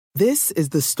This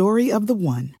is the story of the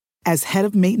one. As head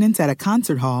of maintenance at a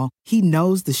concert hall, he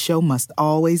knows the show must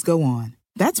always go on.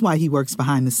 That's why he works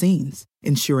behind the scenes,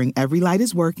 ensuring every light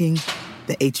is working,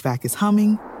 the HVAC is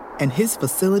humming, and his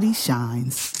facility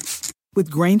shines. With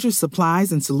Grainger's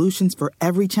supplies and solutions for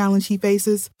every challenge he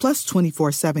faces, plus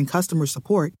 24/7 customer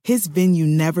support, his venue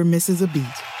never misses a beat.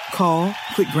 Call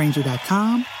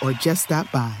quickgrainger.com or just stop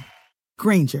by.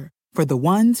 Grainger, for the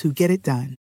ones who get it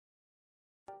done.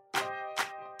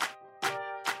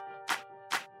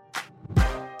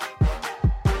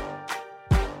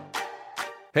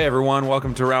 Hey everyone,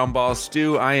 welcome to Roundball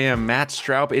Stew. I am Matt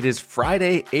Straub. It is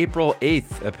Friday, April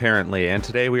 8th, apparently, and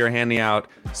today we are handing out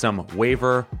some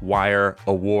waiver wire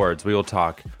awards. We will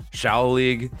talk Shallow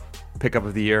League, Pickup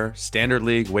of the Year, Standard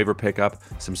League, Waiver Pickup,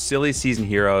 some silly season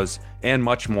heroes, and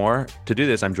much more. To do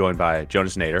this, I'm joined by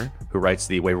Jonas Nader, who writes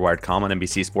the Waiver Wired column on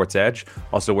NBC Sports Edge,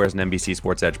 also wears an NBC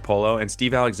Sports Edge polo, and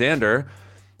Steve Alexander.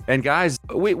 And guys,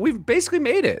 we've basically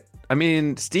made it. I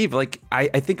mean, Steve, I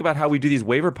think about how we do these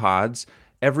waiver pods.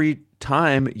 Every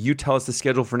time you tell us the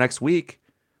schedule for next week,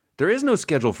 there is no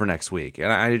schedule for next week.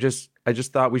 And I just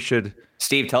thought we should.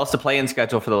 Steve, tell us the play-in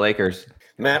schedule for the Lakers.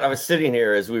 Matt, I was sitting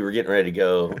here as we were getting ready to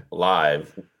go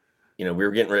live. We were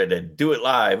getting ready to do it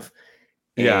live.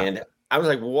 And I was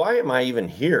like, why am I even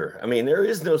here? I mean, there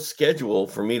is no schedule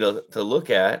for me to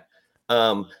look at.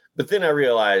 But then I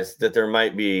realized that there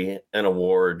might be an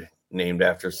award named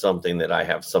after something that I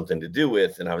have something to do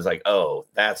with. And I was like, oh,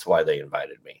 that's why they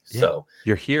invited me. Yeah. So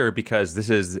you're here because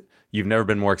you've never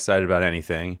been more excited about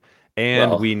anything.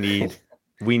 And we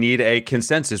need a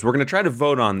consensus. We're going to try to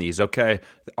vote on these. Okay.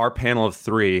 Our panel of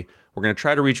 3, we're going to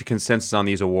try to reach a consensus on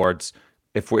these awards.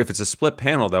 If it's a split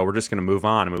panel though, we're just going to move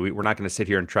on. I mean, we're not going to sit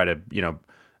here and try to,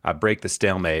 break the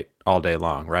stalemate all day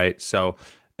long. Right. So,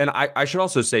 and I should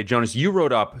also say, Jonas, you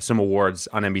wrote up some awards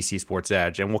on NBC Sports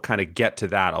Edge, and we'll kind of get to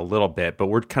that a little bit, but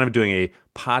we're kind of doing a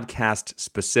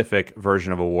podcast-specific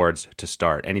version of awards to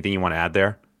start. Anything you want to add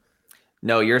there?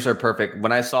 No, yours are perfect.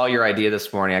 When I saw your idea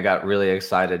this morning, I got really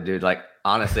excited, dude.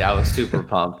 Honestly, I was super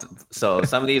pumped. So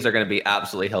some of these are going to be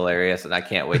absolutely hilarious, and I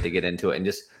can't wait to get into it and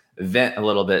just vent a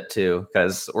little bit too,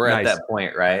 because we're at that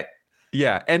point, right?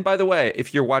 Yeah, and by the way,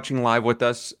 if you're watching live with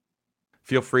us,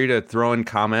 feel free to throw in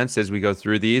comments as we go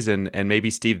through these, and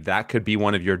maybe, Steve, that could be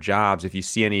one of your jobs. If you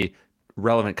see any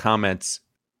relevant comments,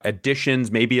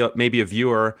 additions, maybe a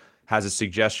viewer has a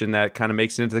suggestion that kind of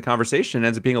makes it into the conversation and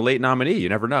ends up being a late nominee. You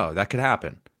never know. That could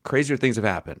happen. Crazier things have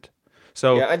happened.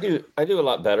 So yeah, I do a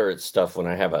lot better at stuff when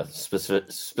I have a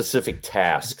specific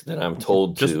task that I'm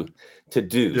told to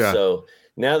do. Yeah. So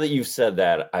now that you've said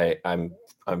that, I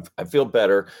feel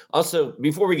better. Also,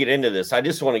 before we get into this, I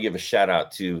just want to give a shout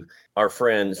out to our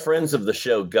friends of the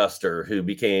show, Guster, who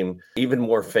became even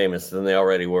more famous than they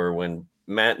already were when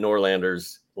Matt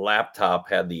Norlander's laptop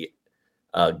had the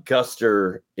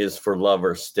Guster is for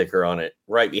Lover sticker on it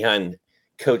right behind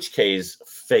Coach K's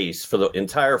face for the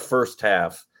entire first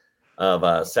half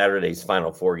of Saturday's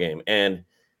Final Four game. And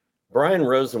Brian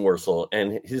Rosenworcel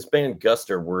and his band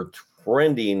Guster were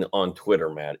trending on Twitter,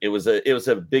 Matt. It was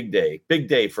a big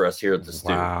day for us here at the Stew.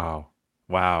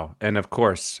 Wow. And of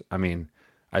course, I mean,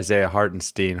 Isaiah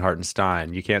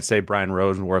Hartenstein. You can't say Brian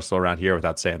Rosenworcel around here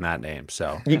without saying that name.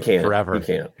 So you can't. Forever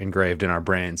engraved in our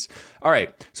brains. All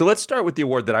right. So let's start with the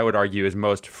award that I would argue is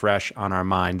most fresh on our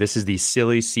mind. This is the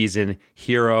Silly Season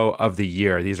Hero of the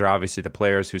Year. These are obviously the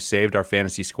players who saved our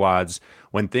fantasy squads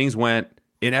when things went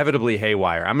inevitably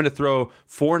haywire. I'm going to throw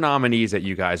 4 nominees at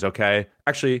you guys, okay?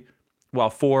 Actually,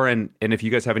 4, and if you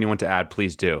guys have anyone to add,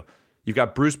 please do. You've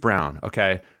got Bruce Brown,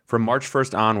 okay? From March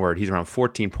 1st onward, he's around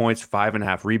 14 points,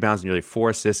 5.5 rebounds, nearly 4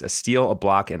 assists, a steal, a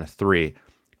block, and a 3.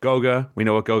 Goga, we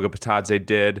know what Goga Patadze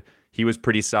did. He was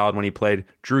pretty solid when he played.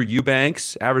 Drew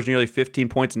Eubanks averaged nearly 15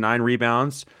 points, 9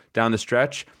 rebounds down the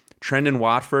stretch. Trendon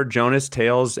Watford, Jonas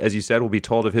Tales, as you said, will be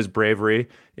told of his bravery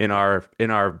in our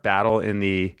battle in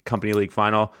the Company League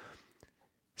final.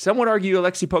 Some would argue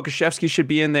Alexei Pokusevski should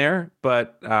be in there,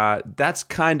 but that's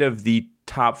kind of the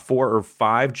top 4 or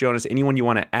 5. Jonas, anyone you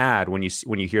want to add when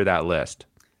you hear that list?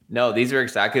 No, these are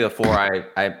exactly the 4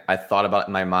 I thought about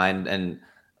in my mind. And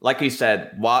like you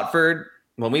said, Watford,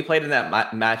 when we played in that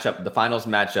matchup, the finals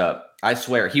matchup, I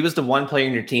swear, he was the one player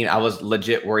in your team I was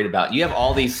legit worried about. You have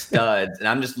all these studs, and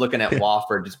I'm just looking at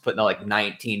Watford just putting out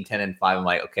 19, 10, and 5. I'm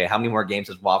like, okay, how many more games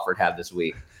does Watford have this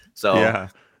week? So yeah.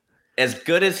 As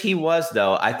good as he was,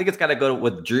 though, I think it's got to go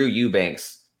with Drew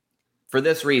Eubanks for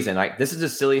this reason. This is a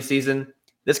silly season.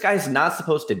 This guy's not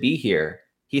supposed to be here.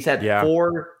 He's had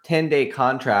 4 10-day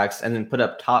contracts and then put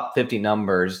up top 50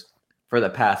 numbers for the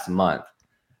past month.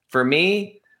 For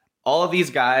me, all of these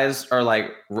guys are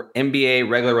like NBA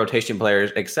regular rotation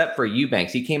players, except for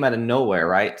Eubanks. He came out of nowhere,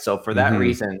 right? So for that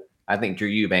reason, I think Drew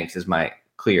Eubanks is my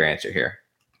clear answer here.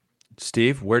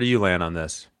 Steve, where do you land on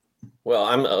this? Well,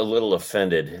 I'm a little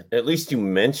offended. At least you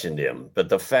mentioned him, but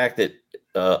the fact that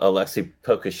Alexei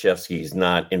Pokusevsky is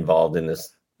not involved in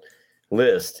this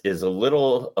list is a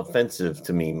little offensive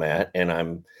to me, Matt, and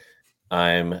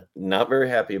I'm not very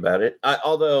happy about it.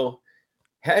 Although,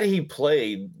 had he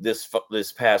played this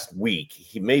past week,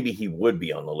 he would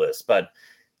be on the list. But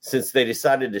since they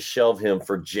decided to shelve him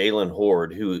for Jalen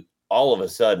Horde, who all of a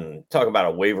sudden, talk about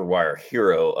a waiver wire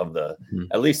hero of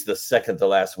at least the second to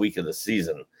last week of the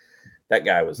season. That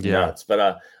guy was nuts.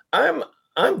 But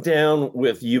I'm down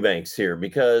with Eubanks here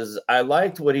because I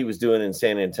liked what he was doing in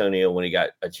San Antonio when he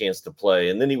got a chance to play.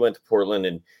 And then he went to Portland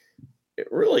and it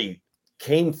really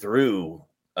came through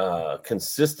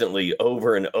consistently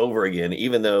over and over again,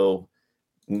 even though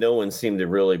no one seemed to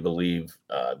really believe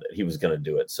that he was going to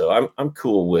do it. So I'm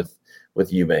cool with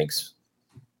Eubanks.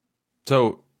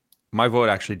 So my vote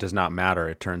actually does not matter,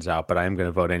 it turns out, but I am going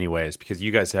to vote anyways because you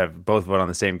guys have both voted on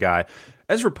the same guy.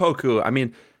 As for Poku, I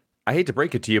mean, I hate to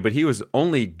break it to you, but he was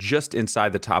only just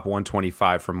inside the top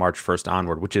 125 from March 1st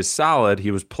onward, which is solid.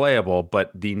 He was playable,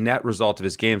 but the net result of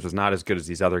his games was not as good as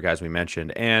these other guys we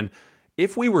mentioned. And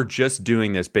if we were just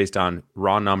doing this based on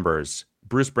raw numbers,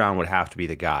 Bruce Brown would have to be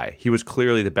the guy. He was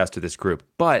clearly the best of this group.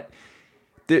 But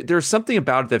there's something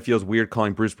about it that feels weird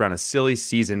calling Bruce Brown a silly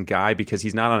season guy because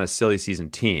he's not on a silly season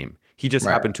team. He just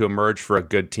happened to emerge for a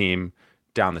good team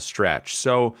down the stretch.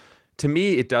 So to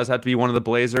me, it does have to be one of the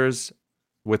Blazers,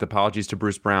 with apologies to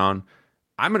Bruce Brown.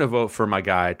 I'm going to vote for my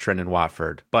guy, Trendon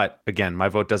Watford. But again, my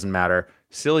vote doesn't matter.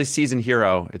 Silly season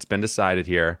hero. It's been decided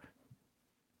here.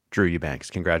 Drew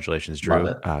Eubanks. Congratulations,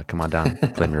 Drew. Come on down.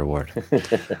 Claim your award.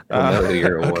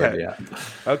 Your award, okay. yeah.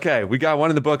 Okay, we got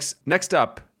one in the books. Next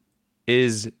up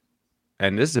is,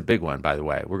 and this is a big one, by the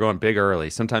way. We're going big early.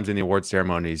 Sometimes in the award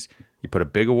ceremonies, you put a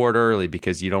big award early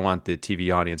because you don't want the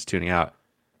TV audience tuning out.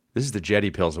 This is the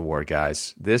Jetty Pills Award,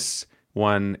 guys. This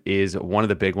one is one of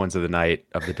the big ones of the night,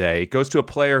 of the day. It goes to a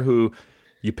player who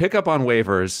you pick up on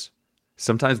waivers,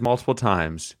 sometimes multiple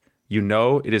times. You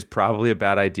know it is probably a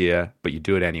bad idea, but you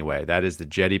do it anyway. That is the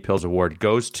Jetty Pills Award.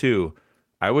 Goes to,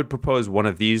 I would propose one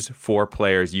of these four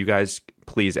players. You guys,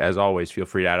 please, as always, feel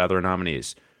free to add other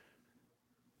nominees.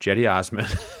 Cedi Osman,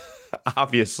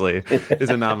 obviously, is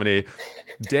a nominee.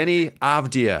 Deni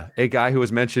Avdija, a guy who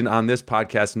was mentioned on this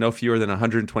podcast no fewer than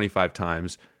 125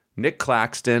 times. Nick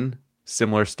Claxton,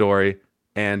 similar story.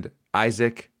 And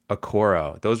Isaac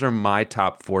Okoro. Those are my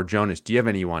top four. Jonas, do you have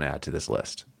any you want to add to this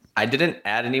list? I didn't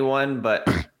add anyone, but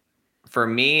for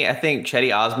me, I think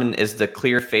Cedi Osman is the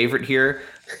clear favorite here.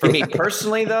 For me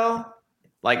personally, though,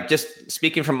 like just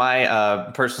speaking from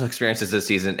my personal experiences this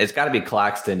season, it's got to be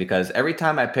Claxton because every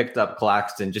time I picked up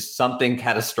Claxton, just something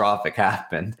catastrophic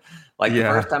happened. Like the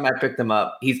first time I picked him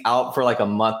up, he's out for like a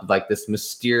month, like this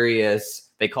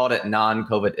mysterious, they called it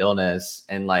non-COVID illness.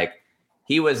 And like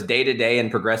he was day to day and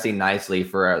progressing nicely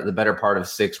for the better part of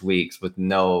 6 weeks with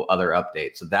no other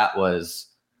updates. So that was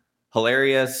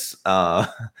hilarious,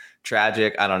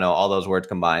 tragic. I don't know, all those words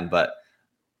combined, but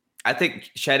I think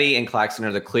Cedi and Claxton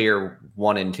are the clear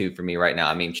 1 and 2 for me right now.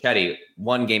 I mean, Cedi,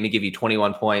 one game, he give you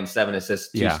 21 points, 7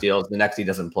 assists, 2 steals. The next he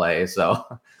doesn't play. So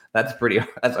that's a pretty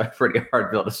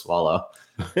hard pill to swallow.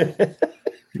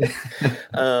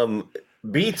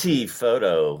 BT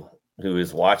Photo, who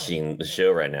is watching the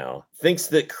show right now, thinks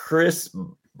that Chris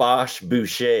Bosh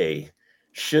Boucher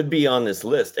should be on this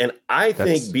list. And I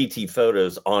think BT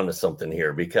Photo's onto something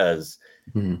here because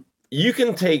you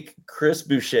can take Chris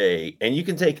Boucher and you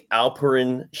can take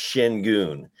Alperen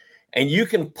Şengün and you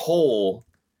can poll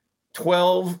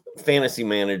 12 fantasy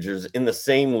managers in the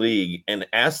same league and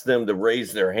ask them to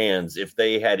raise their hands if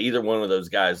they had either one of those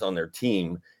guys on their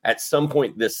team at some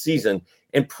point this season.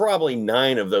 And probably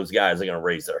 9 of those guys are going to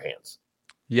raise their hands.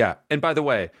 Yeah. And by the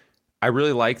way, I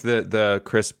really like the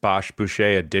Chris Bosh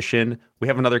Boucher edition. We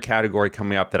have another category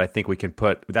coming up that I think we can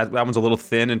put. That one's a little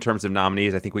thin in terms of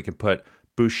nominees. I think we can put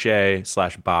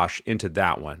Boucher/Bosh into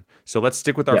that one. So let's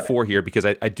stick with our 4 here because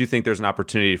I do think there's an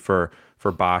opportunity for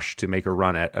Bosh to make a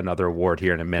run at another award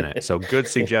here in a minute. So good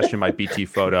suggestion by BT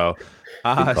Photo.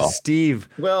 Steve,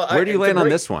 where do you land on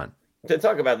this one? To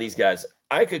talk about these guys,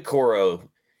 Ike Okoro,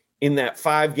 in that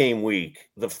 5-game week,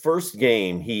 the first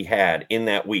game he had in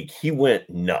that week, he went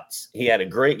nuts. He had a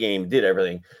great game, did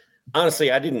everything.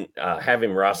 Honestly, I didn't have him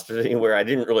rostered anywhere. I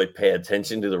didn't really pay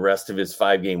attention to the rest of his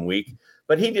 5-game week,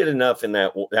 but he did enough in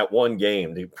that one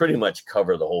game to pretty much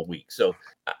cover the whole week. So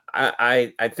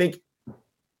I think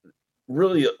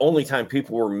really the only time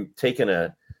people were taking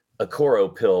a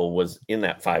Okoro pill was in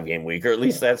that 5-game week, or at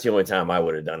least that's the only time I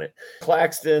would have done it.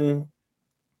 Claxton,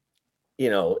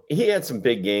 he had some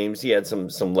big games. He had some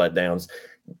letdowns.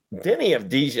 Denny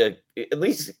Avdija, at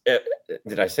least,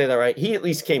 did I say that right? He at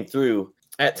least came through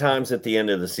at times at the end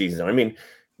of the season. I mean,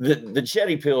 the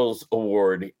Jetty Pills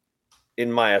award,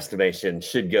 in my estimation,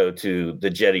 should go to the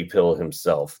Jetty Pill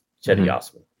himself, Cedi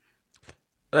Osman.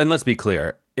 And let's be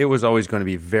clear, it was always going to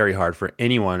be very hard for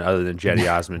anyone other than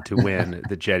Cedi Osman to win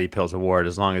the Jetty Pills award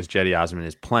as long as Cedi Osman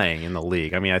is playing in the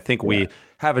league. I mean, I think we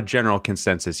have a general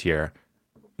consensus here.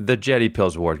 The Jetty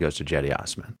Pills award goes to Cedi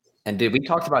Osman. And dude, we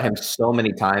talked about him so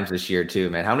many times this year too,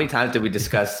 man. How many times did we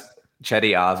discuss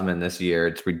Cedi Osman this year?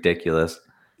 It's ridiculous.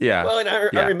 Yeah. Well, and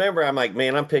I remember I'm like,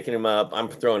 man, I'm picking him up. I'm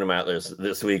throwing him out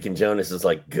this week. And Jonas is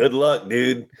like, good luck,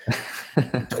 dude.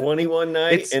 21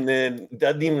 night and then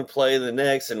doesn't even play the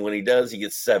next. And when he does, he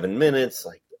gets 7 minutes.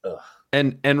 Like, ugh.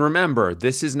 And remember,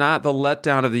 this is not the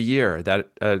letdown of the year. That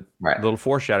little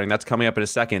foreshadowing, that's coming up in a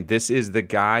second. This is the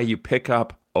guy you pick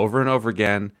up over and over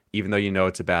again, even though you know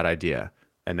it's a bad idea.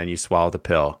 And then you swallow the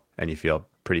pill and you feel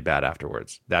pretty bad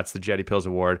afterwards. That's the Jetty Pills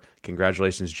Award.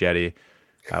 Congratulations, Jetty.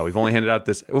 We've only handed out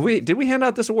this. Did we hand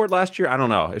out this award last year? I don't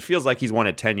know. It feels like he's won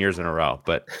it 10 years in a row,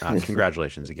 but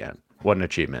congratulations again. What an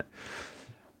achievement.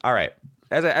 All right.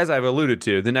 As I've alluded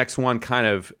to, the next one kind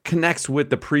of connects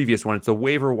with the previous one. It's a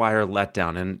waiver wire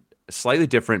letdown, and slightly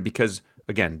different because,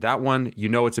 again, that one, you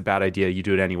know it's a bad idea. You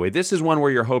do it anyway. This is one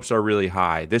where your hopes are really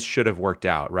high. This should have worked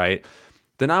out, right?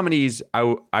 The nominees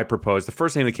I proposed, the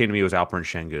first name that came to me was Alperen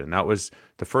Sengun. That was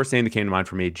the first name that came to mind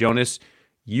for me. Jonas,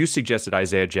 you suggested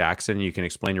Isaiah Jackson. You can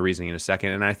explain your reasoning in a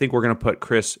second. And I think we're going to put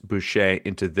Chris Boucher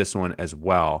into this one as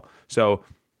well. So,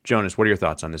 Jonas, what are your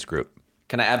thoughts on this group?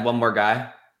 Can I add one more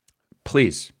guy?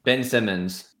 Please. Ben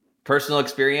Simmons. Personal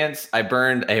experience, I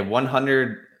burned a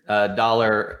 $100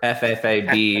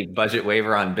 FFAB budget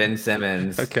waiver on Ben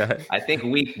Simmons. Okay. I think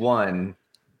week 1,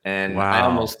 and wow. I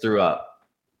almost threw up.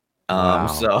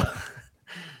 So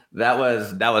that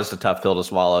was a tough pill to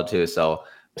swallow too. So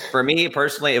for me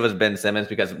personally, it was Ben Simmons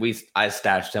because I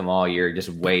stashed him all year, just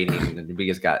waiting. And we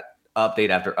just got update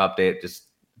after update. Just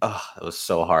it was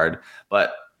so hard.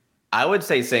 But I would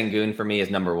say Sengun for me is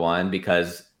number 1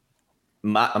 because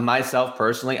myself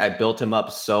personally, I built him up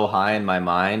so high in my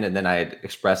mind, and then I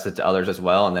expressed it to others as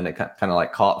well, and then it kind of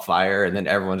like caught fire, and then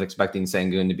everyone's expecting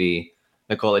Sengun to be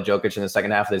Nikola Jokic in the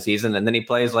second half of the season, and then he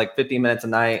plays like 15 minutes a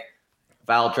night.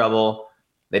 Foul trouble.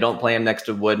 They don't play him next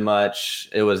to Wood much.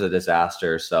 It was a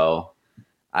disaster. So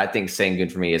I think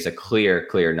Sengun for me is a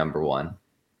clear number 1.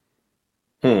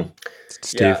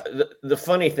 Steve. Yeah. The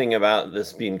funny thing about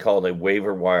this being called a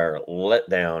waiver wire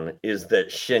letdown is that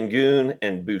Sengun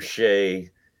and Boucher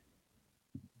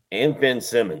and Ben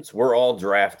Simmons were all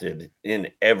drafted in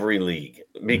every league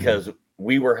because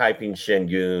we were hyping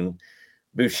Sengun.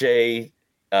 Boucher,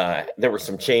 there were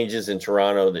some changes in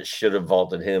Toronto that should have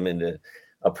vaulted him into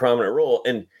a prominent role.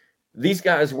 And these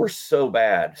guys were so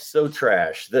bad, so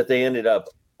trash that they ended up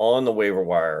on the waiver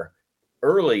wire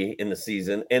early in the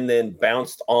season and then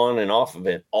bounced on and off of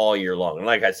it all year long. And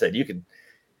like I said,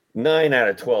 9 out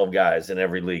of 12 guys in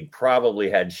every league probably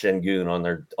had Sengun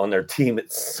on their team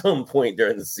at some point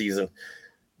during the season.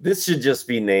 This should just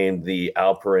be named the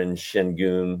Alperen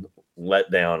Sengun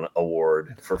letdown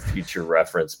award for future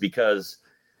reference because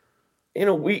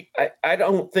I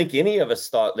don't think any of us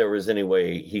thought there was any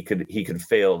way he could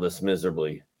fail this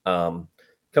miserably coming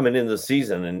into the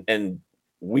season, and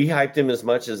we hyped him as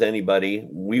much as anybody.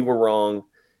 We were wrong,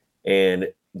 and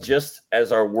just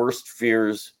as our worst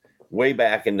fears way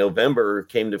back in November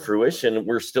came to fruition,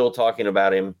 we're still talking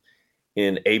about him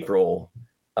in April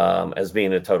as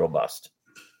being a total bust.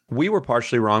 We were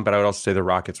partially wrong, but I would also say the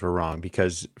Rockets were wrong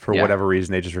because for whatever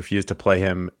reason, they just refused to play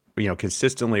him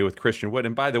consistently with Christian Wood.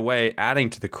 And by the way, adding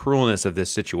to the cruelness of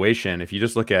this situation, if you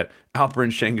just look at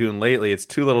Alperen Sengun lately, it's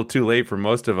too little too late for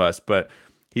most of us, but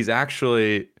he's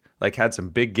actually had some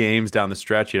big games down the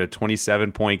stretch. He had a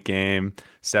 27-point game,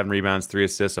 7 rebounds, 3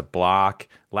 assists, a block.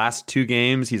 Last 2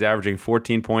 games, he's averaging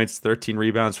 14 points, 13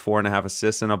 rebounds, 4.5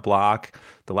 assists, and a block.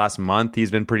 The last month,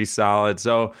 he's been pretty solid.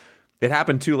 So it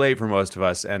happened too late for most of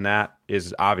us, and that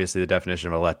is obviously the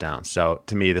definition of a letdown. So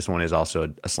to me, this one is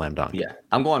also a slam dunk. Yeah,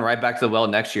 I'm going right back to the well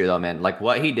next year, though, man. Like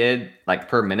what he did,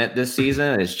 per minute this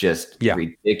season is just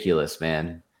ridiculous,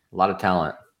 man. A lot of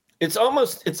talent. It's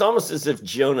almost as if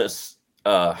Jonas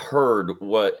heard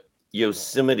what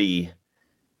Yosemite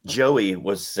Joey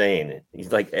was saying.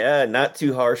 He's like, not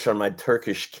too harsh on my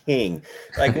Turkish king.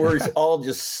 We're all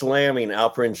just slamming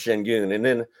Alperen Sengun, and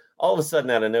then all of a sudden,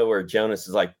 out of nowhere, Jonas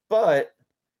is like, but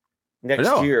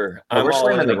next year, we're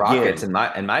slamming the Rockets. In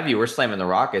my view, we're slamming the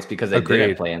Rockets because they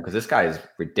didn't play him, because this guy is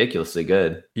ridiculously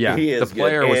good. Yeah, the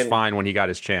player was fine when he got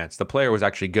his chance. The player was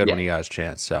actually good when he got his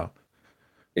chance. So,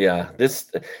 yeah,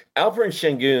 this Alperen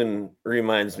Sengun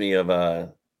reminds me of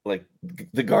like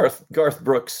the Garth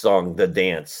Brooks song, "The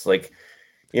Dance." Like,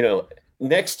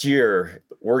 next year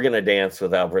we're gonna dance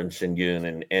with Alperen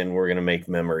Sengun and we're gonna make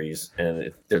memories,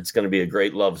 and it's gonna be a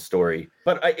great love story.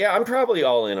 But I'm probably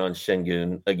all in on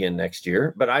Sengun again next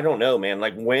year. But I don't know, man.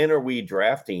 Like, when are we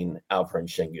drafting Alperen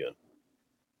Sengun?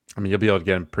 I mean, you'll be able to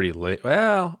get him pretty late.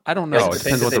 Well, I don't know. It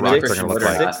depends what the Rockets are going to look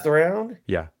like. 6th round?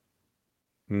 Yeah.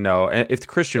 No, and if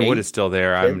Christian Wood is still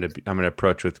there, I'm gonna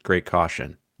approach with great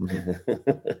caution.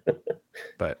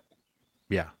 But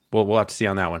yeah, we'll have to see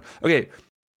on that one. Okay.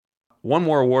 One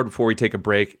more award before we take a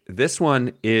break. This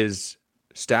one is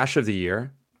Stash of the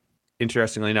Year.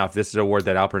 Interestingly enough, this is an award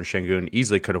that Alperen Sengun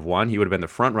easily could have won. He would have been the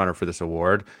front runner for this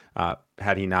award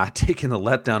had he not taken the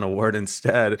letdown award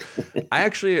instead.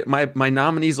 My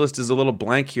nominees list is a little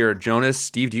blank here. Jonas,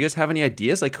 Steve, do you guys have any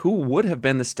ideas? Like, who would have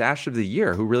been the Stash of the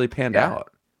Year? Who really panned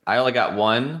out? I only got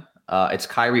one. It's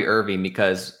Kyrie Irving,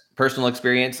 because personal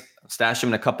experience, stashed him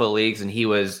in a couple of leagues, and he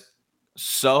was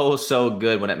so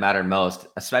good when it mattered most,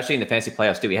 especially in the fantasy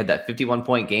playoffs too. He had that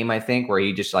 51-point game, I think, where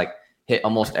he just like hit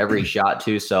almost every shot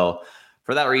too. So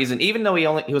for that reason, even though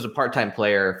he was a part-time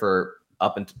player for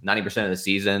up until 90% of the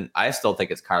season, I still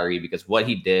think it's Kyrie, because what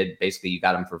he did, basically you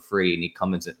got him for free, and he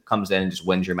comes in and just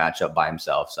wins your matchup by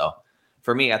himself. So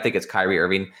for me, I think it's Kyrie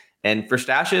Irving. And for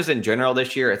stashes in general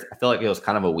this year, I feel like it was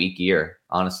kind of a weak year,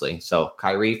 honestly. So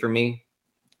Kyrie for me,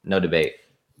 no debate.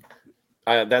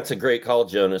 That's a great call,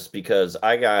 Jonas, because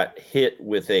I got hit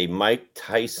with a Mike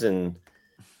Tyson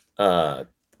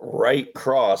right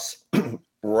cross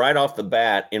right off the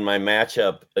bat in my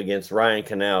matchup against Ryan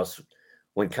Knaus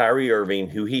when Kyrie Irving,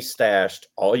 who he stashed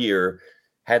all year,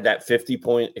 had that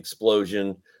 50-point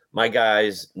explosion. My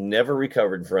guys never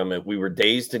recovered from it. We were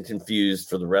dazed and confused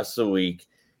for the rest of the week.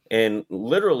 And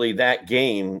literally that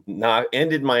game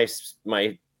ended my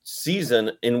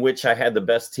season in which I had the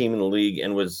best team in the league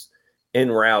and was en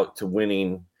route to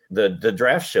winning the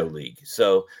draft show league.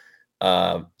 So,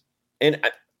 and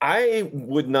I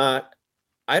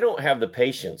don't have the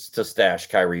patience to stash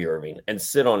Kyrie Irving and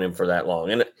sit on him for that long.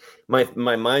 And my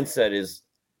mindset is,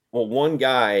 well, one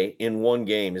guy in one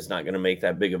game is not going to make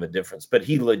that big of a difference, but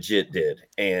he legit did.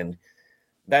 And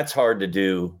that's hard to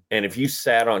do. And if you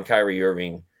sat on Kyrie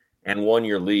Irving and won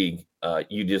your league,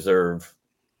 you deserve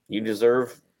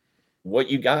what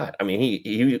you got. I mean,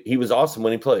 he was awesome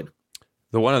when he played.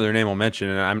 The one other name I'll mention,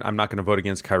 and I'm not going to vote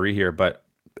against Kyrie here, but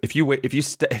if you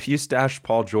stashed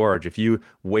Paul George, if you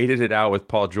waited it out with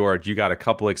Paul George, you got a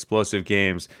couple explosive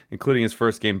games, including his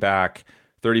first game back,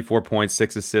 34 points,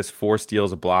 6 assists, 4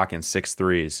 steals, a block, and 6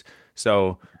 threes.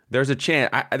 So there's a chance.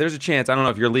 I don't know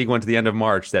if your league went to the end of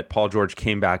March, that Paul George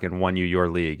came back and won you your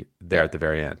league there at the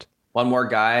very end. One more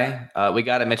guy. We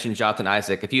got to mention Jonathan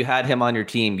Isaac. If you had him on your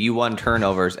team, you won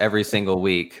turnovers every single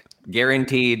week.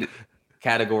 Guaranteed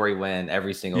category win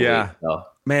every single week. So.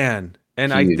 Man.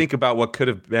 And huge. I think about what could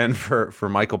have been for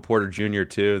Michael Porter Jr.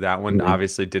 too. That one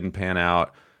obviously didn't pan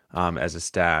out as a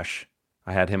stash.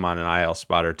 I had him on an IL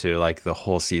spot or two like the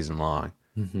whole season long.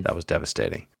 Mm-hmm. That was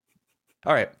devastating.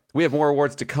 All right. We have more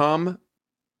awards to come,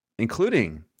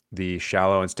 including the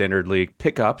shallow and standard league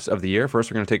pickups of the year.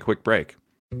 First, we're going to take a quick break.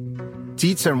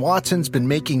 Dietz & Watson's been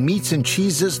making meats and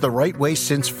cheeses the right way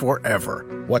since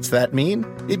forever. What's that mean?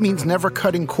 It means never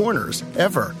cutting corners,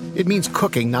 ever. It means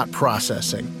cooking, not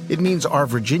processing. It means our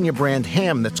Virginia brand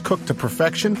ham that's cooked to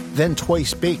perfection, then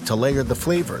twice baked to layer the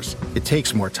flavors. It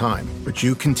takes more time, but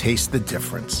you can taste the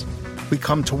difference. We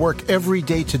come to work every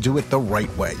day to do it the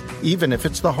right way, even if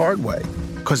it's the hard way.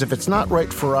 Because if it's not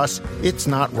right for us, it's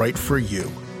not right for you.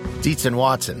 Dietz &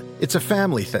 Watson, it's a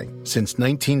family thing since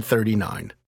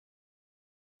 1939.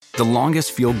 The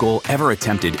longest field goal ever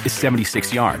attempted is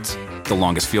 76 yards. The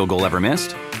longest field goal ever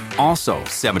missed? Also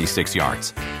 76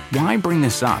 yards. Why bring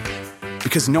this up?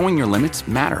 Because knowing your limits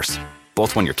matters,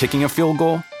 both when you're kicking a field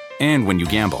goal and when you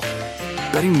gamble.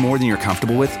 Betting more than you're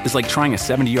comfortable with is like trying a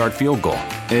 70-yard field goal.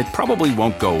 It probably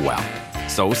won't go well.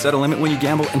 So set a limit when you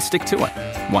gamble and stick to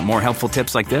it. Want more helpful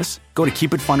tips like this? Go to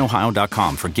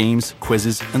keepitfunohio.com for games,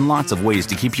 quizzes, and lots of ways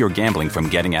to keep your gambling from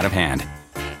getting out of hand.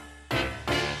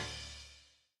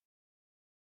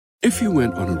 If you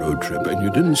went on a road trip and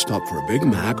you didn't stop for a Big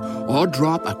Mac or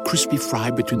drop a crispy fry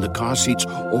between the car seats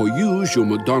or use your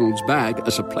McDonald's bag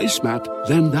as a placemat,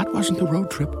 then that wasn't a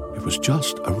road trip. It was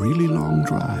just a really long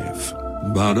drive.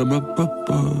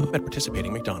 Ba-da-ba-ba-ba. At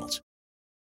participating McDonald's.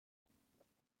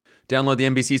 Download the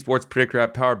NBC Sports Predictor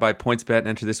app powered by PointsBet and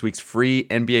enter this week's free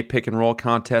NBA pick and roll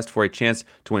contest for a chance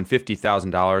to win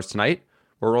 $50,000 tonight.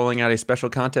 We're rolling out a special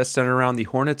contest centered around the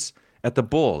Hornets at the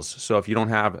Bulls. So if you don't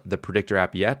have the Predictor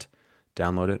app yet,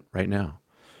 download it right now.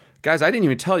 Guys, I didn't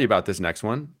even tell you about this next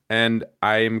one, and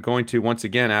I'm going to once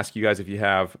again ask you guys if you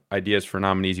have ideas for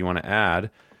nominees you want to add.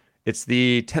 It's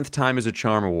the 10th Time as a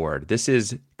Charm Award. This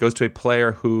goes to a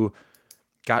player who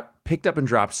got picked up and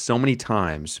dropped so many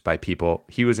times by people.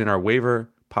 He was in our waiver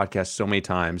podcast so many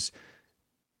times.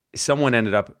 Someone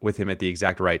ended up with him at the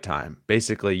exact right time.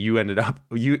 Basically, you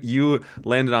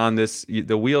landed on this,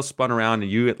 the wheel spun around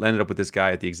and you ended up with this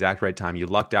guy at the exact right time. You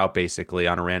lucked out basically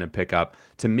on a random pickup.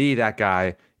 To me, that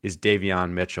guy is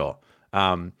Davion Mitchell,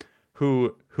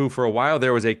 who for a while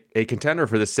there was a contender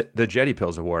for the Jetty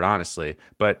Pills Award, honestly,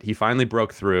 but he finally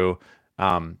broke through.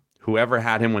 Whoever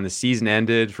had him when the season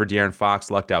ended for De'Aaron Fox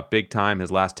lucked out big time.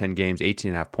 His last 10 games,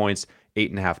 18.5 points,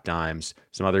 8.5 dimes,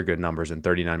 some other good numbers in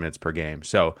 39 minutes per game.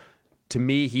 So to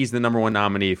me, he's the number one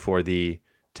nominee for the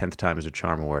 10th Time as a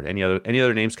Charm Award. Any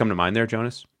other names come to mind there,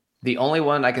 Jonas? The only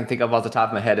one I can think of off the top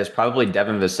of my head is probably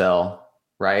Devin Vassell,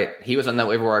 right? He was on that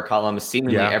waiver wire column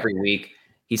seemingly every week.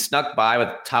 He snuck by with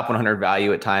top 100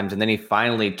 value at times, and then he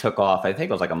finally took off. I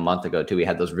think it was like a month ago, too. He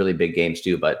had those really big games,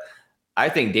 too. But I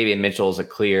think Davion Mitchell is the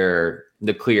clear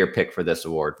pick for this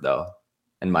award, though,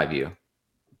 in my view.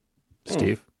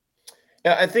 Steve?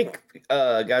 Yeah, I think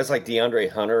guys like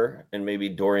DeAndre Hunter and maybe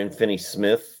Dorian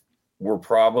Finney-Smith were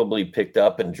probably picked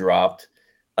up and dropped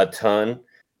a ton.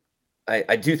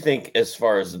 I do think as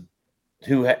far as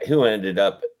who ended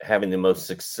up having the most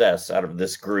success out of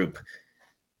this group,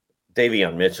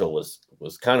 Davion Mitchell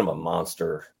was kind of a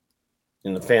monster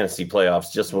in the fantasy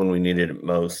playoffs just when we needed it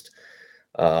most.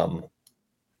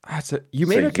 You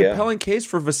made a compelling case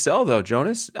for Vassell, though,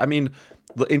 Jonas. I mean,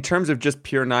 in terms of just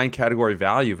pure 9 category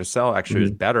value, Vassell actually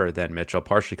was better than Mitchell,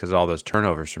 partially because of all those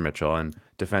turnovers for Mitchell and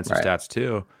defensive stats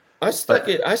too. I stuck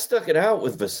it out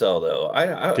with Vassell,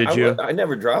 though. Did you? I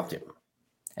never dropped him.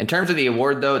 In terms of the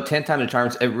award, though, 10th Time to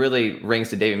Charms, it really rings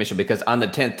to Davion Mitchell because on the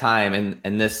 10th time,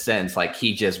 in this sense, like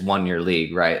he just won your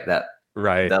league, right? That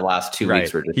last 2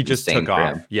 weeks were just he just took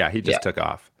off. Him. Yeah, he just took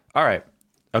off. All right,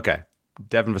 okay.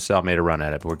 Devin Vassell made a run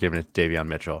at it, but we're giving it to Davion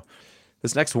Mitchell.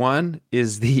 This next one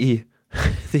is the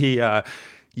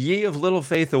Ye of Little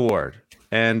Faith Award,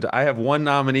 and I have one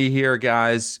nominee here,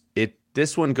 guys.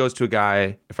 This one goes to a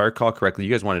guy, if I recall correctly,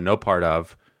 you guys wanted no part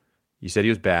of. You said he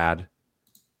was bad.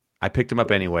 I picked him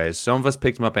up anyways. Some of us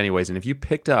picked him up anyways. And if you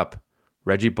picked up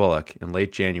Reggie Bullock in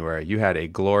late January, you had a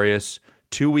glorious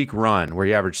 2-week run where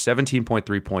he averaged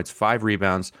 17.3 points, 5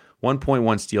 rebounds,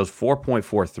 1.1 steals,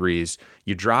 4.4 threes.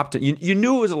 You dropped it. You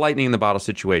knew it was a lightning in the bottle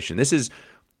situation. This is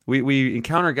we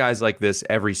encounter guys like this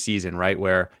every season, right?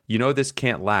 Where you know this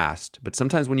can't last, but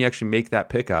sometimes when you actually make that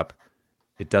pickup,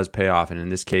 it does pay off. And in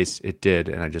this case, it did.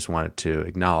 And I just wanted to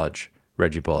acknowledge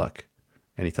Reggie Bullock.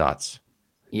 Any thoughts?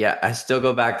 Yeah, I still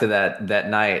go back to that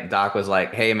night. Doc was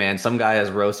like, hey, man, some guy is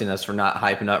roasting us for not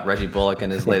hyping up Reggie Bullock and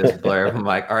his latest player. I'm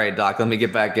like, all right, Doc, let me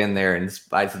get back in there and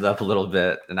spice it up a little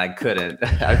bit. And I couldn't.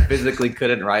 I physically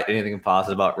couldn't write anything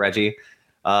positive about Reggie.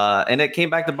 And it came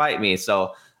back to bite me.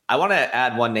 So I want to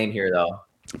add one name here, though.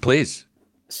 Please.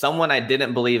 Someone I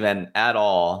didn't believe in at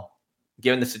all,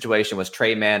 given the situation, was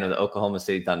Trey Mann of the Oklahoma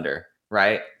City Thunder,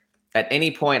 right? At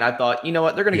any point, I thought, you know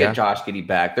what? They're going to get Josh Giddey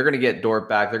back. They're going to get Dort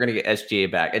back. They're going to get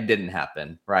SGA back. It didn't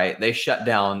happen, right? They shut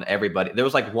down everybody. There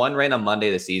was like one random Monday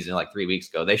of the season, like 3 weeks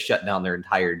ago. They shut down their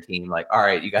entire team. Like, all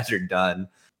right, you guys are done.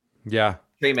 Yeah.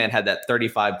 Trey Mann had that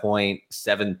 35-point,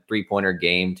 7 3-pointer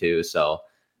game too. So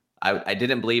I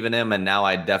didn't believe in him, and now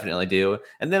I definitely do.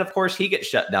 And then, of course, he gets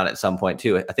shut down at some point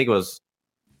too. I think it was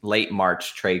late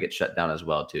March. Trey gets shut down as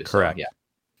well too. Correct. So,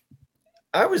 yeah.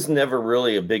 I was never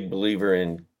really a big believer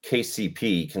in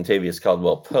KCP, Kentavious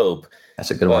Caldwell-Pope.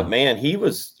 That's a good one. Man, he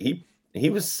was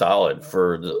solid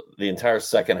for the entire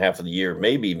second half of the year,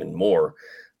 maybe even more.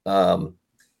 So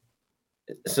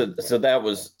that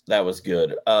was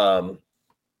good.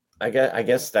 I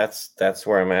guess that's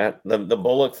where I'm at. The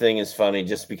Bullock thing is funny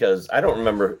just because I don't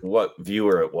remember what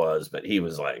viewer it was, but he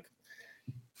was like,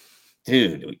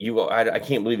 dude, I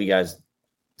can't believe you guys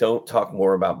don't talk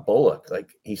more about Bullock.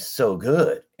 Like, he's so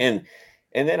good.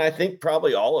 And then I think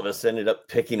probably all of us ended up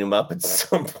picking him up at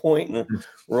some point and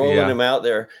rolling him out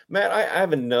there. Matt, I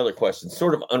have another question,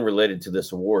 sort of unrelated to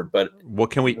this award, but well,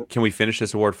 can we finish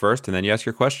this award first and then you ask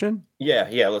your question? Yeah,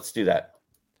 let's do that.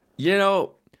 You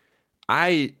know,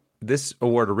 this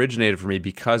award originated for me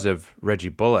because of Reggie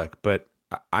Bullock, but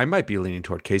I might be leaning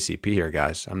toward KCP here,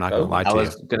 guys. I'm not going to lie to you. I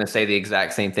was going to say the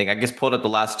exact same thing. I just pulled up the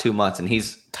last 2 months, and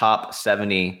he's top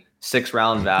 70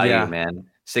 6-round value, man.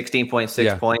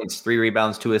 16.6 points, 3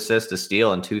 rebounds, 2 assists, a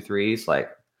steal, and 2 threes. Like,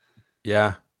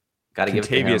 yeah. Got to give it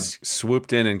to him. Contavious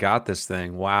swooped in and got this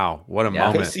thing. Wow. What a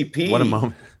moment. KCP. What a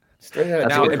moment. Straight out.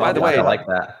 Now, by the way, I like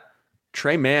that.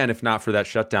 Trey Mann, if not for that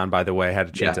shutdown, by the way, had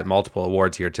a chance at multiple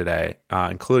awards here today,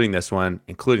 including this one,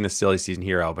 including the silly season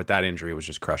hero, but that injury was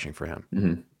just crushing for him.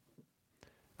 Mm-hmm.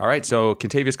 All right, so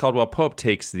Kentavious Caldwell-Pope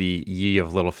takes the Ye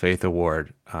of Little Faith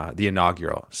award, the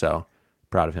inaugural. So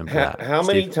proud of him for that. How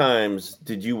many times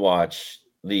did you watch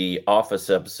the Office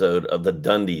episode of the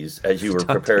Dundies as you were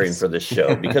preparing for this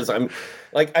show? Because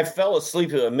I fell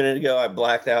asleep a minute ago. I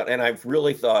blacked out, and I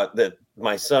really thought that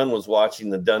my son was watching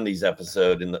the Dundies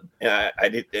episode, and I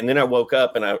did, and then I woke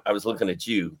up and I was looking at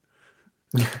you.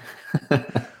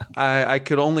 I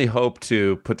could only hope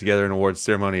to put together an awards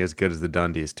ceremony as good as the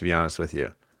Dundies, to be honest with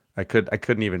you. I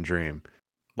couldn't even dream.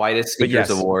 Whitest Sneakers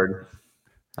Award.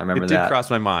 I remember that. It did cross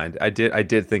my mind. I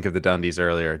did think of the Dundies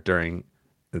earlier during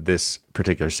this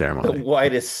particular ceremony. The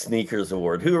Whitest Sneakers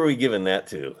Award. Who are we giving that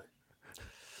to?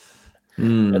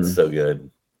 That's so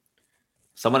good.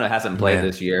 Someone that hasn't played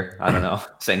this year. I don't know.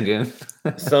 Sengun.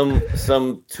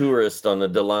 some tourist on the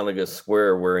Dahlonega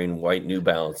Square wearing white New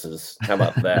Balances. How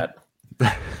about that?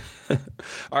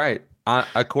 All right.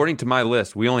 According to my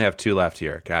list, we only have 2 left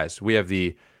here, guys. We have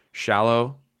the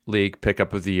Shallow League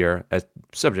Pickup of the Year, as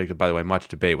subject to, by the way, much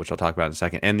debate, which I'll talk about in a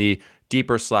second, and the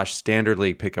Deeper/Standard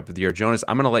League Pickup of the Year. Jonas,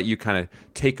 I'm going to let you kind of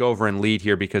take over and lead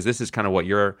here because this is kind of what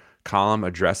your column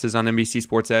addresses on NBC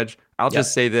Sports Edge. I'll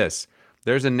just say this.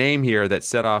 There's a name here that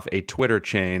set off a Twitter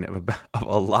chain of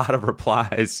a lot of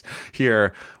replies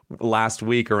here last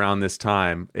week around this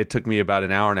time. It took me about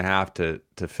an hour and a half to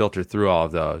filter through all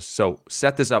of those. So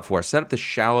set this up for us. Set up the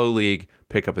Shallow League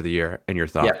Pickup of the Year and your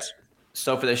thoughts. Yep.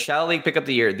 So for the Shallow League Pickup of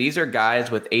the Year, these are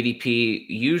guys with ADP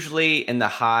usually in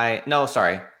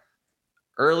the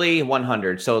early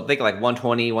 100. So think like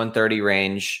 120, 130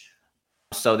 range.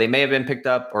 So they may have been picked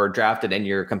up or drafted in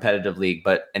your competitive league,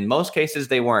 but in most cases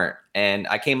they weren't. And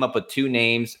I came up with 2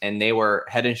 names, and they were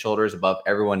head and shoulders above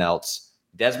everyone else: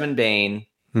 Desmond Bane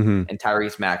and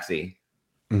Tyrese Maxey.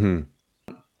 Mm-hmm.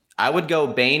 I would go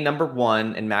Bane number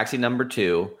 1 and Maxey number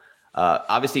 2.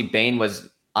 Obviously, Bane was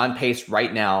on pace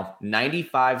right now,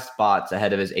 95 spots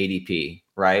ahead of his ADP,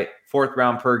 right? 4th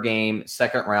round per game,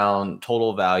 2nd round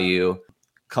total value.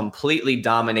 Completely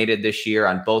dominated this year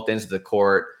on both ends of the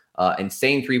court.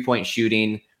 Insane 3-point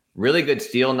shooting, really good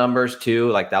steal numbers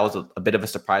too. Like that was a bit of a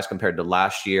surprise compared to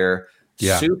last year.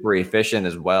 Yeah. Super efficient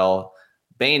as well.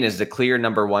 Bane is the clear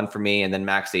number 1 for me. And then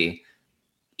Maxey,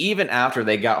 even after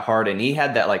they got Harden, he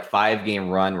had that like 5-game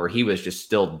run where he was just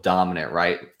still dominant,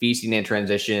 right? Feasting in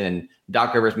transition. And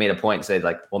Doc Rivers made a point and said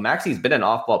like, well, Maxey's been an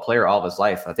off-ball player all of his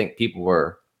life. I think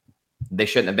they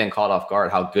shouldn't have been caught off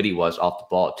guard how good he was off the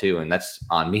ball too. And that's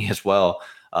on me as well.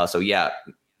 So yeah,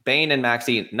 Bane and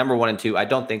Maxey, number 1 and 2. I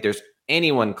don't think there's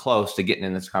anyone close to getting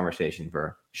in this conversation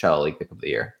for Shallow League Pick of the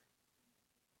Year.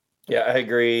 Yeah, I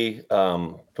agree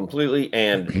completely.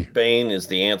 And Bane is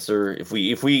the answer. If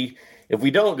we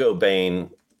don't go Bane,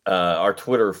 our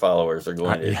Twitter followers are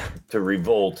going to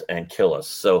revolt and kill us.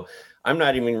 So I'm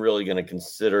not even really going to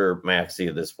consider Maxey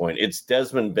at this point. It's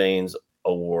Desmond Bane's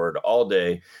award all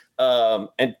day.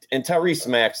 And Tyrese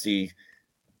Maxey.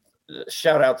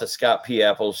 Shout out to Scott P.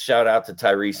 Apples. Shout out to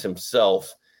Tyrese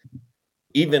himself.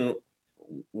 Even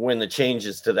when the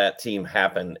changes to that team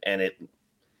happened and it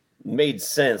made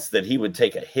sense that he would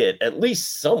take a hit, at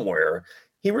least somewhere,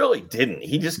 he really didn't.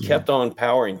 He just kept on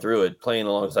powering through it, playing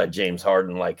alongside James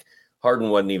Harden like Harden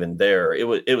wasn't even there.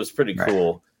 It was pretty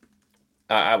cool.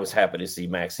 I was happy to see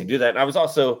Maxey do that. And I was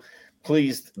also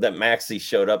pleased that Maxey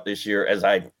showed up this year as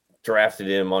I drafted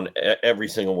him on every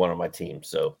single one of my teams.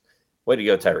 So way to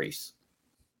go, Tyrese.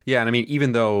 Yeah, and I mean,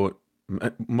 even though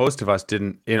most of us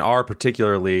didn't, in our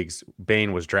particular leagues,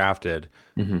 Bane was drafted.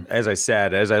 Mm-hmm.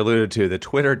 As I alluded to, the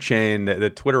Twitter chain,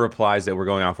 the Twitter replies that were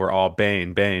going off were all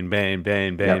Bane.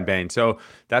 So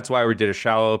that's why we did a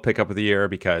Shallow Pickup of the Year,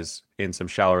 because in some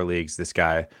shallower leagues, this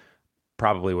guy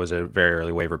probably was a very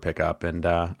early waiver pickup and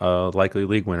a likely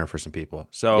league winner for some people.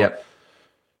 So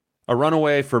a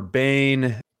runaway for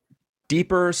Bane.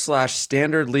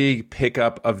 Deeper/Standard League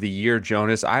Pickup of the Year,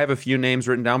 Jonas. I have a few names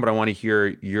written down, but I want to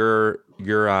hear your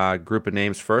group of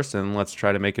names first, and let's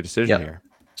try to make a decision here.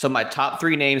 So my top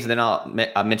 3 names, and then I'll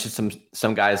mention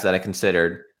some guys that I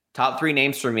considered. Top 3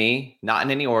 names for me, not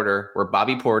in any order, were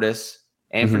Bobby Portis,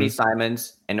 Anthony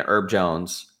Simons, and Herb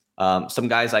Jones. Some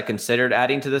guys I considered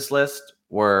adding to this list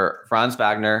were Franz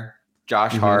Wagner,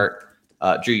 Josh Hart,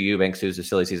 Drew Eubanks, who's a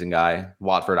silly season guy,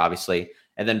 Watford, obviously.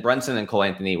 And then Brunson and Cole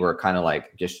Anthony were kind of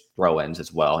like just throw-ins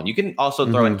as well. And you can also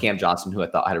throw in Cam Johnson, who I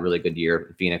thought had a really good year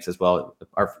in Phoenix as well,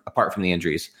 apart from the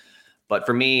injuries. But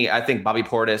for me, I think Bobby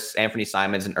Portis, Anthony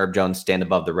Simons, and Herb Jones stand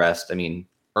above the rest. I mean,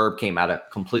 Herb came out of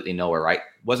completely nowhere, right?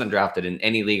 Wasn't drafted in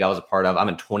any league I was a part of. I'm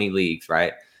in 20 leagues,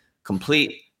 right?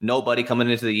 Complete nobody coming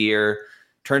into the year,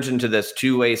 turns into this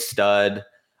two-way stud.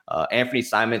 Anthony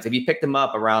Simons, if you picked him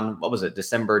up around, what was it,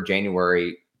 December,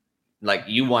 January, like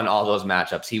you won all those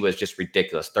matchups. He was just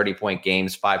ridiculous. 30-point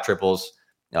games, 5 triples,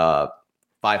 5+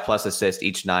 assists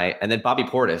each night. And then Bobby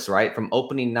Portis, right? From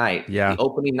opening night, the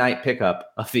opening night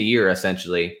pickup of the year,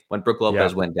 essentially, when Brook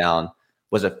Lopez went down,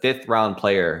 was a 5th-round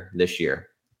player this year.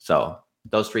 So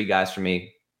those 3 guys for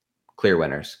me, clear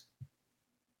winners.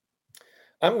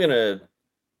 I'm going to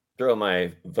throw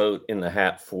my vote in the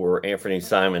hat for Anthony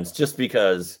Simons just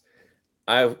because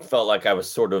I felt like I was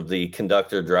sort of the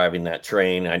conductor driving that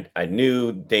train. I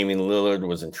knew Damian Lillard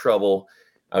was in trouble.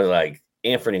 I was like,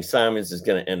 Anthony Simons is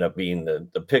going to end up being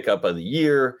the pickup of the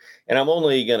year. And I'm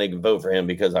only going to vote for him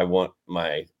because I want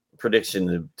my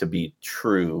prediction to be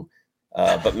true.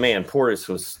 But man, Portis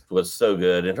was so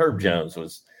good. And Herb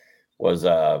Jones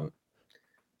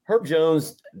Herb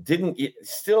Jones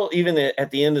even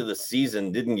at the end of the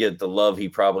season, didn't get the love he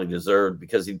probably deserved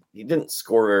because he didn't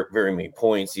score very many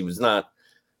points. He was not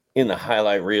in the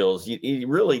highlight reels. He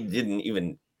really didn't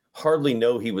even hardly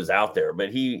know he was out there, but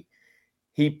he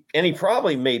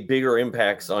probably made bigger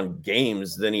impacts on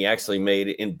games than he actually made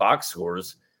in box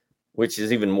scores, which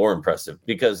is even more impressive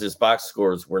because his box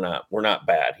scores were not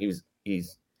bad. He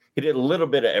did a little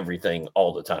bit of everything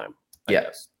all the time.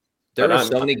 Yes. There were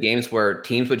so many games where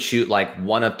teams would shoot like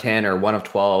 1 of 10 or 1 of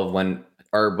 12 when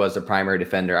Herb was the primary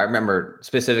defender. I remember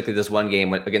specifically this one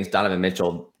game against Donovan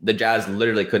Mitchell, the Jazz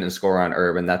literally couldn't score on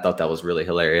Herb, and I thought that was really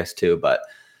hilarious too. But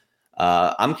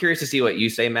I'm curious to see what you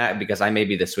say, Matt, because I may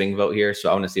be the swing vote here, so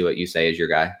I want to see what you say as your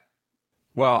guy.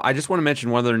 Well, I just want to mention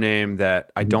one other name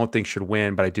that I don't think should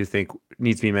win, but I do think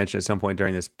needs to be mentioned at some point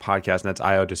during this podcast, and that's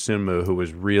Ayo Dosunmu, who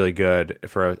was really good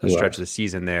for a stretch of the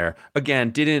season there.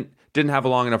 Again, didn't have a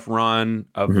long enough run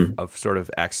of sort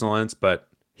of excellence, but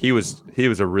he was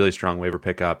a really strong waiver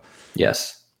pickup.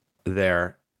 Yes.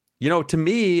 There. You know, to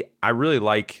me, I really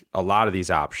like a lot of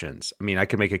these options. I mean, I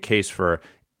could make a case for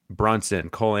Brunson,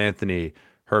 Cole Anthony,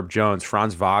 Herb Jones,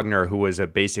 Franz Wagner, who was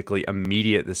basically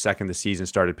immediate the second the season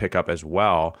started pickup as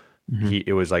well.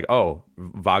 It was like, oh,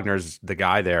 Wagner's the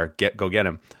guy there. Go get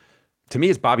him. To me,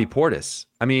 it's Bobby Portis.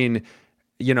 I mean,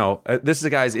 you know, this is a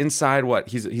guy's inside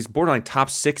he's borderline top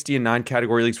 60 in 9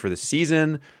 category leagues for the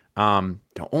season.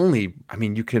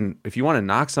 You can, if you want to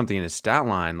knock something in his stat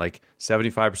line, like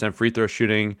 75% free throw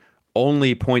shooting,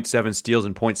 only 0.7 steals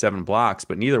and 0.7 blocks,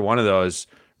 but neither one of those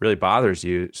really bothers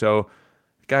you. So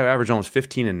the guy who averaged almost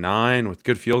 15 and 9 with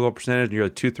good field goal percentage,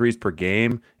 nearly 2 threes per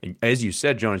game. And as you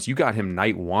said, Jonas, you got him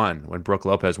night 1 when Brook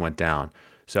Lopez went down.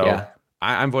 So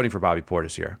I'm voting for Bobby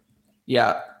Portis here.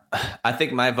 Yeah. I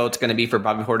think my vote's going to be for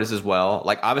Bobby Portis as well.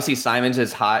 Like, obviously Simons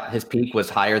is hot. His peak was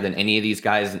higher than any of these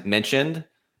guys mentioned.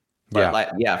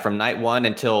 But from night 1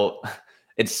 until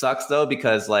it sucks though,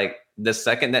 because like the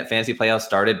second that fantasy playoffs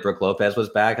started, Brook Lopez was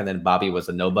back and then Bobby was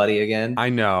a nobody again. I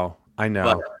know.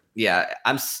 But yeah,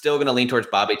 I'm still going to lean towards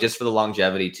Bobby just for the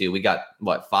longevity too. We got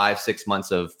 5-6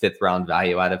 months of 5th round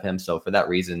value out of him. So for that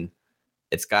reason,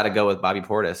 it's got to go with Bobby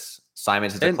Portis.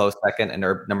 Simons is a close second and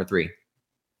number 3.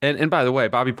 And by the way,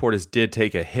 Bobby Portis did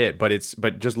take a hit, but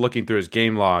just looking through his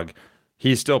game log,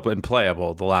 he's still been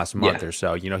playable the last month or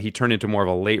so. You know, he turned into more of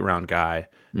a late round guy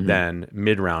than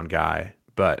mid round guy.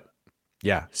 But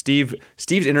yeah, Steve's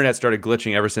internet started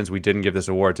glitching ever since we didn't give this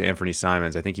award to Anthony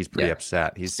Simons. I think he's pretty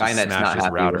upset. He's smashed his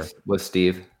router with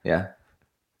Steve. Yeah,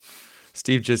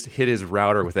 Steve just hit his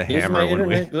router with a hammer. Is my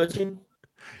internet glitching?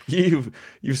 You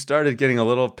started getting a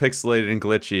little pixelated and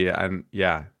glitchy, and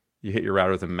yeah. You hit your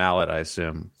router with a mallet, I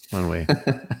assume, when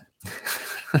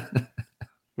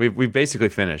we've basically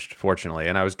finished, fortunately.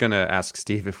 And I was going to ask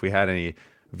Steve if we had any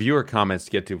viewer comments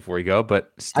to get to before we go,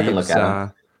 but Steve's... I can look at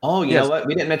them. You know what?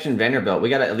 We didn't mention Vanderbilt. We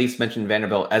got to at least mention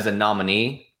Vanderbilt as a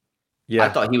nominee. Yeah. I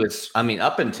thought he was,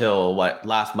 up until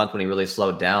last month when he really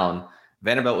slowed down,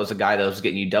 Vanderbilt was a guy that was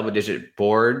getting you double-digit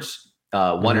boards,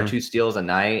 1 or 2 steals a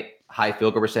night, high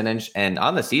field goal percentage, and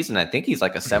on the season I think he's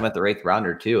like a 7th or 8th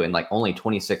rounder too in like only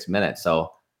 26 minutes.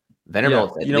 So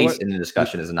Vanderbilt at least in the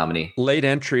discussion as a nominee. Late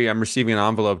entry, I'm receiving an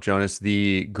envelope, Jonas,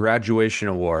 the graduation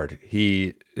award.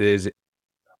 He is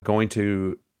going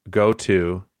to go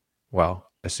to, well,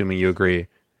 assuming you agree,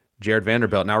 Jared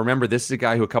Vanderbilt. Now remember, this is a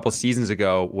guy who a couple seasons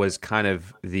ago was kind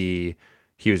of he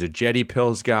He was a Jetty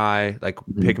Pills guy. Like,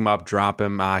 pick him up, drop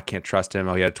him. I can't trust him.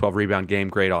 Oh, he had a 12-rebound game.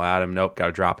 Great, I'll add him. Nope, got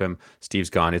to drop him. Steve's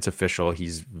gone. It's official.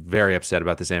 He's very upset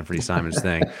about this Anthony Simons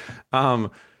thing.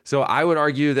 So I would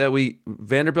argue that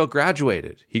Vanderbilt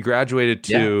graduated. He graduated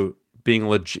to being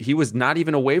legit. He was not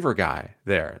even a waiver guy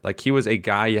there. Like, he was a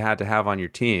guy you had to have on your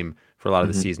team for a lot of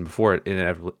the season before it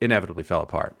inevitably fell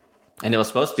apart. And it was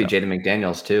supposed to be Jaden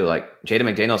McDaniels too. Like, Jaden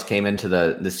McDaniels came into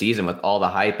the season with all the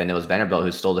hype, and it was Vanderbilt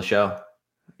who stole the show.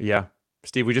 Yeah.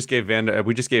 Steve, we just gave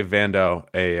Vando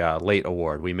a late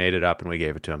award. We made it up and we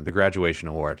gave it to him. The graduation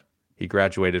award. He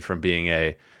graduated from being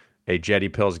a Jetty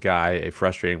Pills guy, a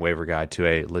frustrating waiver guy, to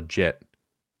a legit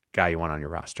guy you want on your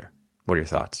roster. What are your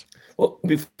thoughts? Well,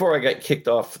 before I got kicked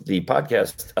off the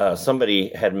podcast, somebody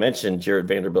had mentioned Jared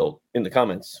Vanderbilt in the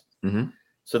comments.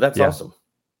 So that's awesome.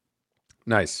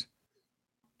 Nice.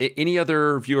 Any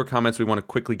other viewer comments we want to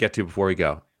quickly get to before we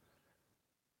go?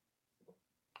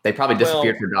 They probably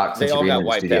disappeared for Doc. They all got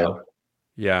wiped out.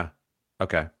 Yeah.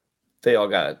 Okay. They all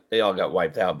got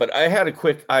wiped out. But I had a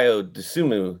quick Ayo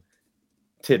Dosunmu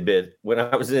tidbit. When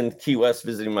I was in Key West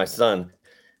visiting my son,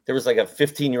 there was like a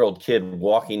 15-year-old kid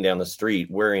walking down the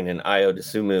street wearing an Ayo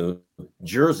Dosunmu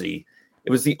jersey. It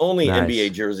was the only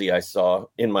NBA jersey I saw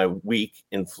in my week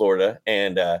in Florida.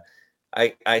 And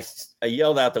I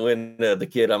yelled out the window at the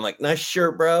kid. I'm like, "Nice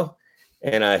shirt, bro."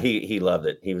 And he loved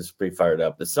it. He was pretty fired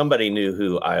up. But somebody knew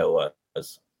who Iowa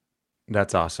was.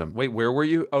 That's awesome. Wait, where were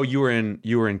you? Oh, you were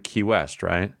in Key West,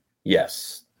 right?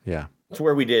 Yes. Yeah. It's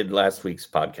where we did last week's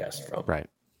podcast from. Right.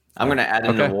 I'm going to add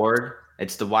an award.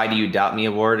 It's the Why Do You Doubt Me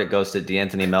award. It goes to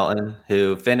DeAnthony Melton,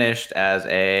 who finished as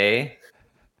a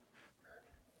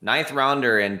 9th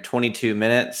rounder in 22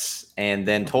 minutes. And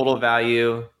then total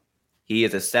value, he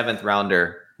is a 7th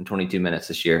rounder in 22 minutes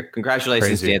this year.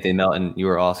 Congratulations, DeAnthony Melton. You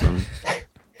were awesome.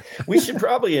 We should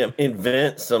probably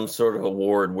invent some sort of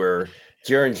award where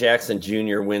Jaren Jackson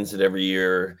Jr. wins it every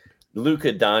year.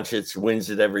 Luka Doncic wins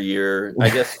it every year. I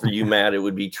guess for you, Matt, it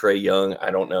would be Trae Young. I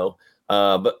don't know.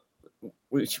 But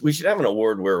we should have an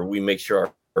award where we make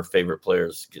sure our favorite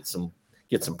players get some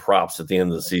props at the end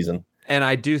of the season. And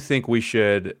I do think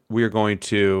we're going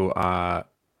to I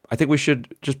think we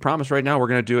should just promise right now we're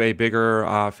going to do a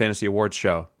bigger fantasy awards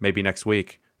show maybe next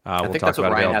week. I think that's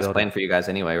what Ryan has planned for you guys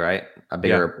anyway, right? A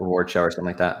bigger award show or something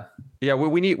like that. Yeah, we're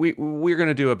going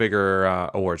to do a bigger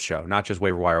awards show, not just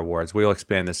waiver wire awards. We'll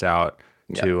expand this out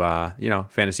to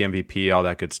fantasy MVP, all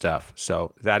that good stuff.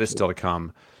 So that is still to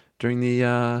come during the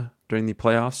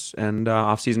playoffs and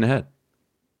off season ahead.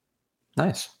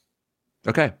 Nice.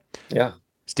 Okay. Yeah.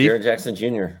 Steve? Jaren Jackson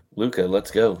Jr., Luka,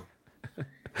 let's go.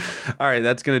 All right,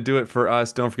 that's going to do it for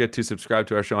us. Don't forget to subscribe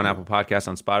to our show on Apple Podcasts,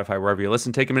 on Spotify, wherever you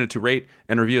listen. Take a minute to rate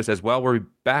and review us as well. We'll be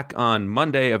back on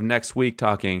Monday of next week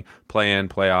talking play-in,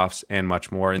 playoffs, and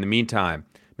much more. In the meantime,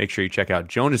 make sure you check out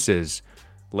Jonas's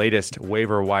latest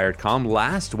waiver wired column,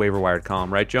 last waiver wired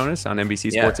column, right, Jonas, on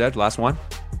NBC Sports Edge, last one?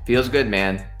 Feels good,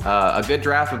 man. A good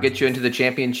draft will get you into the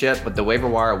championship, but the waiver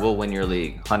wire will win your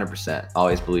league, 100%.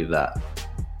 Always believe that.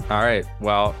 All right.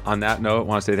 Well, on that note, I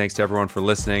want to say thanks to everyone for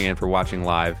listening and for watching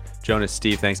live. Jonas,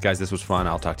 Steve, thanks, guys. This was fun.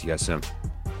 I'll talk to you guys soon.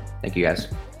 Thank you, guys.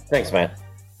 Thanks, man.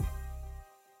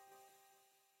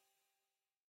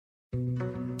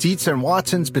 Dietz and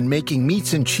Watson's been making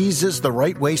meats and cheeses the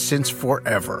right way since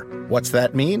forever. What's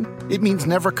that mean? It means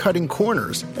never cutting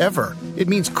corners, ever. It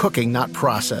means cooking, not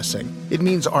processing. It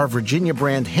means our Virginia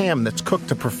brand ham that's cooked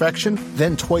to perfection,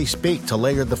 then twice baked to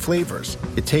layer the flavors.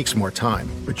 It takes more time,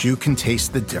 but you can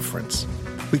taste the difference.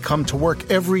 We come to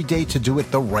work every day to do it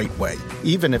the right way,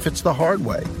 even if it's the hard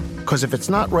way. Because if it's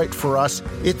not right for us,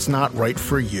 it's not right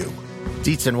for you.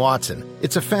 Dietz and Watson,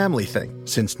 it's a family thing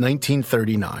since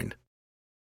 1939.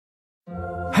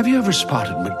 Have you ever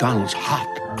spotted McDonald's hot,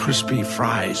 crispy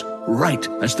fries right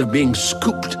as they're being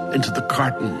scooped into the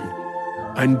carton?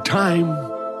 And time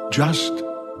just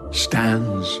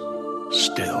stands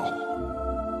still.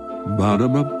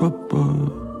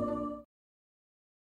 Ba-da-ba-ba-ba.